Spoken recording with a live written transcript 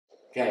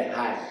Okay,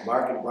 hi,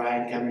 Mark and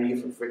Brian coming to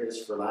you from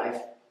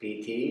Fitness4Life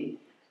PT.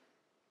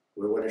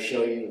 We're going to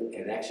show you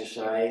an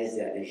exercise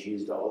that is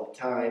used all the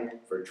time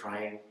for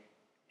trying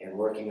and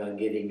working on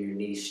getting your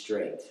knees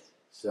straight.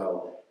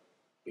 So,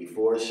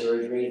 before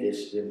surgery, this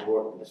is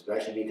important,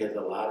 especially because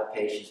a lot of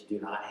patients do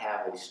not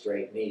have a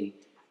straight knee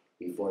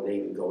before they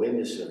even go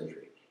into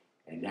surgery.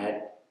 And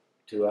that,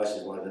 to us,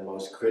 is one of the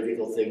most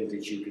critical things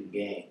that you can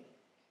gain.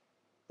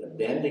 The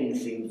bending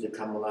seems to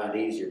come a lot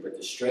easier, but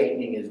the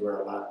straightening is where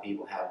a lot of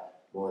people have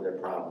more of their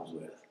problems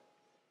with.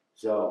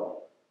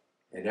 So,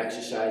 an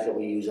exercise that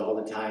we use all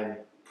the time,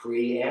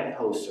 pre and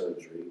post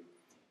surgery,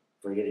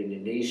 for getting the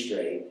knee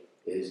straight,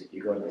 is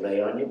you're going to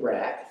lay on your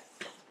back.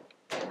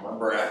 On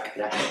my back.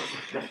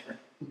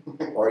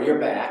 Or your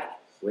back,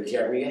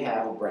 whichever you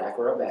have, a back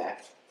or a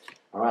back.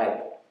 All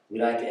right,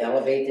 we like to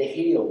elevate the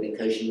heel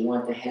because you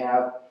want to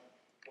have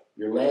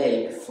your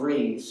leg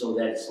free so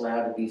that it's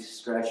allowed to be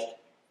stretched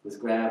with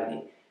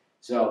gravity.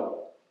 So,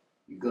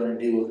 you're going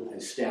to do a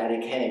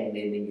static hang,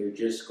 meaning you're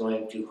just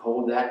going to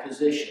hold that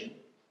position,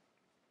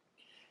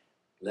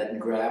 letting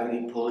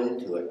gravity pull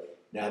into it.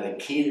 Now the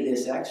key to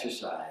this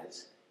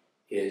exercise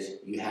is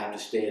you have to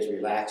stay as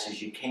relaxed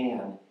as you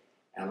can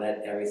and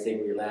let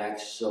everything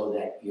relax so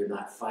that you're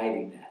not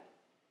fighting that.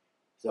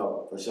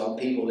 So for some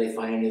people, they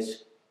find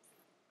this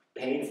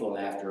painful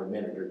after a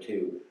minute or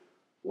two.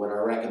 What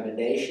our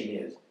recommendation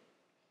is,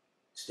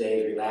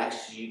 stay as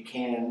relaxed as you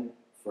can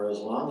for as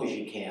long as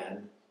you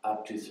can,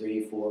 up to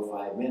 3, 4,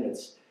 5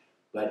 minutes.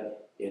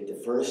 But if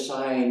the first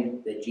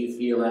sign that you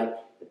feel like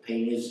the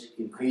pain is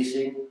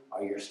increasing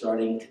or you're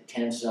starting to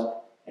tense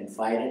up and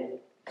fight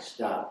it,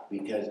 stop.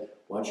 Because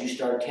once you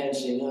start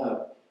tensing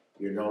up,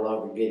 you're no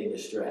longer getting a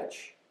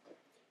stretch.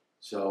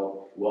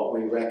 So what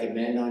we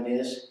recommend on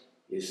this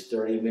is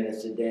 30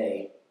 minutes a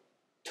day,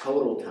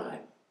 total time,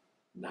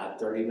 not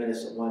 30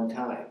 minutes at one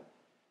time.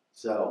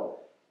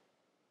 So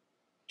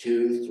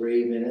 2,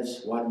 3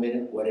 minutes, 1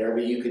 minute, whatever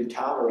you can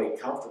tolerate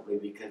comfortably,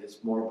 because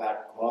it's more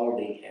about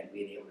quality and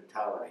being able to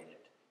tolerate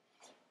it.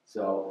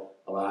 So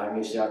allowing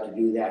yourself to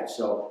do that.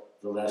 So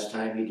the less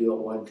time you do it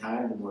one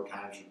time, the more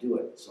times you do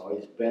it. It's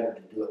always better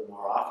to do it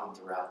more often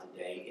throughout the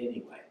day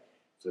anyway,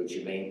 so that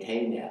you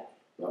maintain that.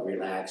 But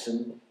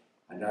relaxing,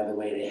 another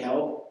way to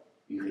help,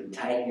 you can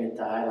tighten your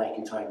thigh like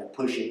you're trying to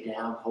push it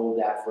down, hold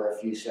that for a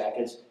few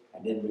seconds,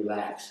 and then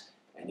relax,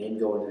 and then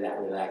go into that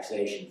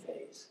relaxation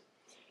phase.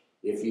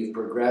 If you've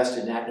progressed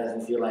and that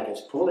doesn't feel like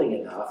it's pulling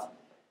enough,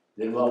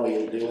 then what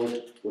we'll do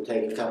is we'll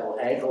take a couple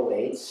ankle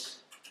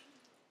weights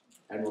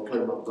and we'll put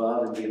them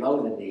above and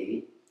below the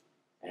knee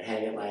and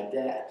hang it like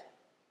that.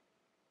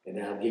 And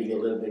that'll give you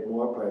a little bit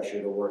more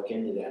pressure to work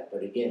into that.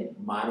 But again,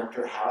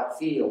 monitor how it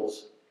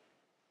feels,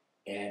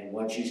 and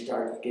once you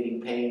start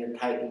getting pain or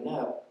tightening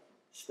up,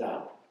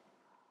 stop.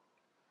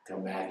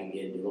 Come back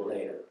again, do it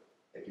later.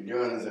 If you're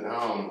doing this at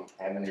home,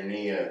 having your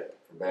knee up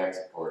for back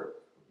support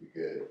would be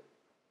good.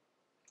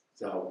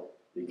 So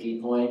the key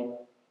point,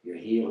 your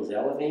heel is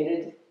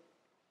elevated,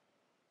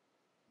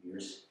 you're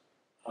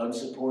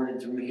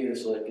unsupported through here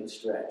so it can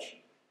stretch.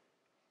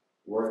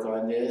 Work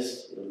on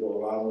this, it'll go a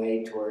long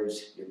way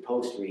towards your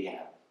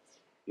post-rehab.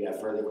 If you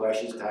have further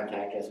questions,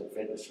 contact us at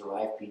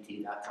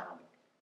fitness4lifept.com.